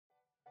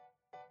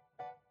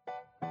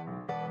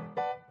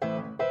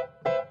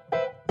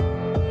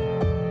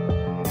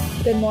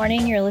Good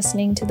morning, you're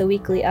listening to the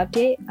Weekly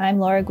Update. I'm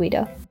Laura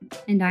Guido.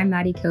 And I'm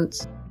Maddie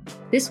Coates.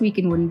 This week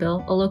in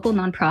Woodinville, a local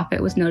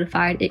nonprofit was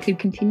notified it could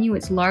continue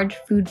its large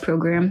food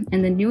program,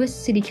 and the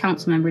newest city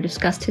council member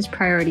discussed his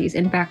priorities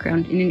and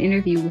background in an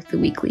interview with The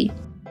Weekly.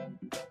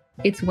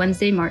 It's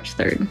Wednesday, March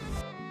 3rd.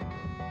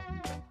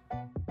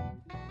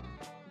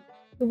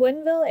 The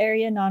Woodinville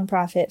area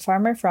nonprofit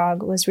Farmer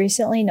Frog was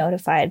recently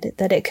notified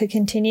that it could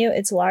continue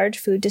its large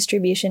food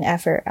distribution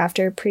effort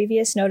after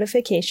previous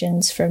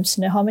notifications from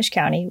Snohomish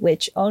County,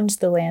 which owns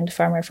the land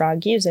Farmer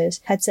Frog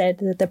uses, had said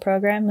that the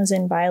program was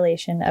in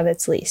violation of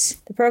its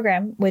lease. The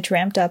program, which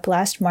ramped up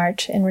last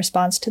March in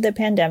response to the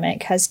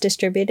pandemic, has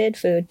distributed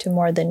food to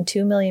more than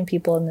 2 million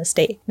people in the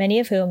state, many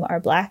of whom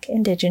are Black,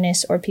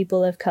 Indigenous, or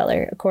people of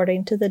color,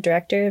 according to the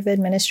Director of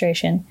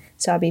Administration,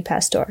 Sabi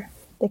Pastor.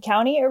 The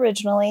county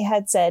originally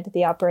had said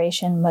the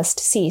operation must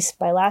cease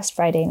by last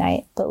Friday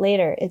night, but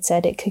later it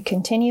said it could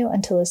continue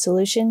until a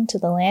solution to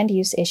the land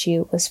use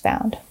issue was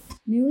found.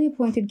 Newly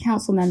appointed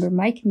council member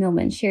Mike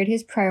Millman shared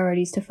his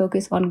priorities to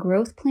focus on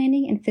growth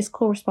planning and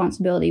fiscal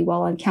responsibility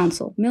while on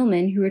council.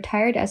 Millman, who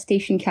retired as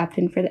station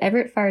captain for the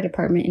Everett Fire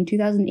Department in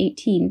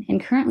 2018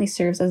 and currently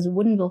serves as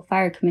Woodinville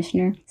Fire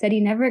Commissioner, said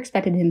he never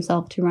expected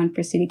himself to run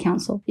for city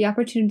council. The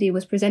opportunity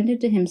was presented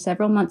to him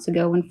several months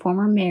ago when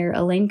former mayor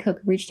Elaine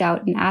Cook reached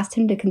out and asked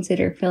him to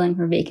consider filling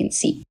her vacant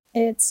seat.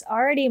 It's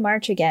already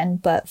March again,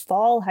 but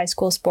fall high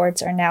school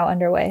sports are now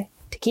underway.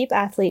 To keep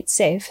athletes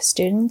safe,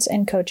 students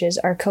and coaches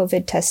are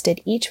COVID tested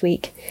each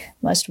week,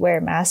 must wear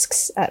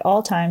masks at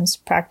all times,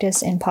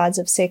 practice in pods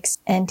of 6,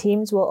 and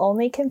teams will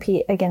only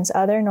compete against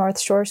other North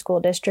Shore School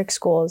District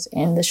schools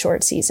in the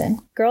short season.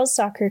 Girls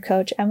soccer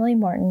coach Emily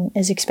Morton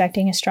is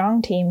expecting a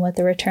strong team with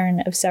the return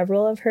of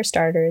several of her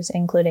starters,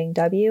 including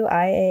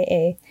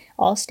WIAA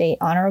All-State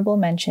Honorable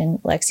Mention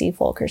Lexi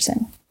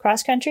Fulkerson.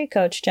 Cross-country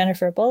coach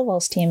Jennifer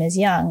Bullwell's team is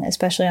young,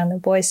 especially on the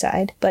boys'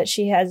 side, but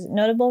she has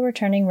notable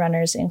returning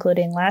runners,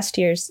 including last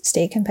year's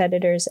state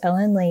competitors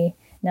Ellen Lee,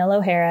 Nell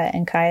O'Hara,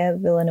 and Kaya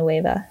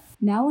Villanueva.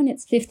 Now in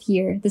its 5th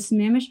year, the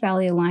Snohomish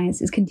Valley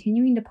Alliance is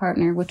continuing to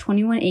partner with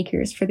 21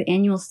 Acres for the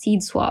annual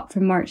seed swap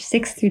from March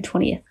 6th through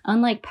 20th.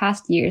 Unlike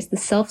past years, the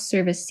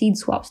self-service seed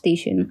swap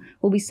station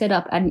will be set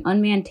up at an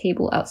unmanned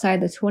table outside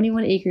the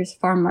 21 Acres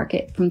farm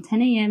market from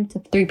 10 a.m. to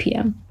 3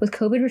 p.m. With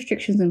COVID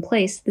restrictions in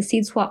place, the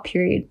seed swap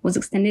period was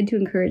extended to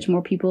encourage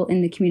more people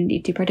in the community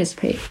to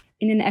participate.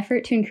 In an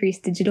effort to increase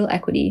digital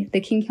equity,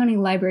 the King County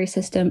Library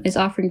System is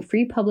offering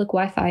free public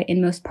Wi-Fi in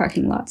most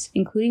parking lots,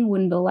 including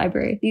Woodinville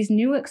Library. These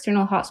new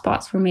external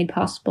hotspots were made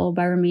possible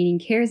by remaining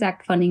CARES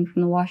Act funding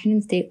from the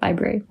Washington State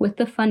Library. With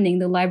the funding,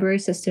 the library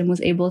system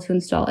was able to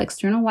install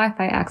external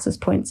Wi-Fi access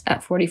points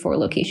at 44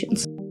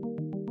 locations.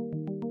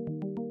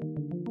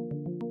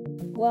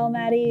 Well,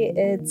 Maddie,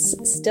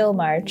 it's still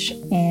March,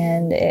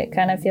 and it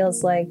kind of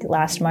feels like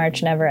last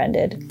March never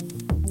ended.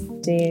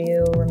 Do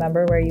you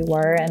remember where you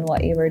were and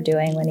what you were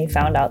doing when you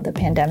found out the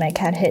pandemic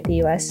had hit the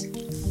U.S.?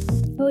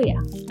 Oh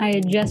yeah, I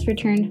had just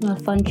returned from a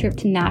fun trip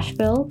to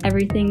Nashville.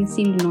 Everything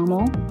seemed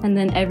normal, and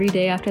then every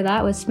day after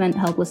that was spent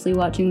helplessly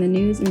watching the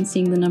news and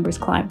seeing the numbers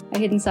climb. I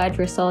hid inside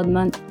for a solid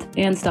month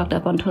and stocked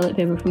up on toilet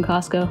paper from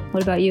Costco.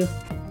 What about you?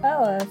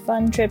 Oh, a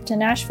fun trip to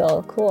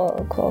Nashville.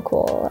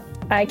 Cool.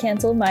 I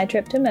canceled my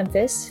trip to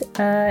Memphis,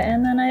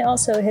 and then I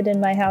also hid in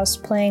my house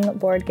playing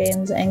board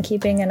games and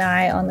keeping an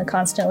eye on the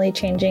constantly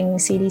changing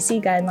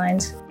CDC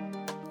guidelines.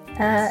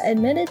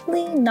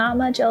 Admittedly, not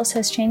much else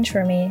has changed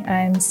for me.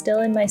 I'm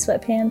still in my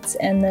sweatpants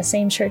and the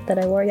same shirt that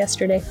I wore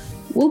yesterday.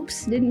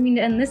 Whoops, didn't mean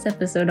to end this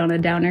episode on a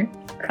downer.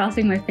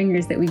 Crossing my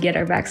fingers that we get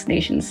our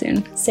vaccinations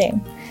soon.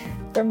 Same.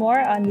 For more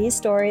on these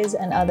stories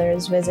and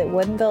others, visit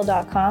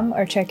woodinville.com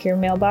or check your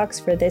mailbox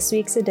for this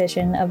week's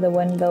edition of the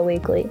Woodinville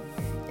Weekly.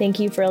 Thank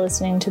you for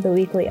listening to the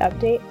Weekly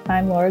Update.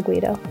 I'm Laura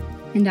Guido.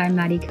 And I'm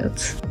Maddie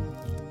Coates.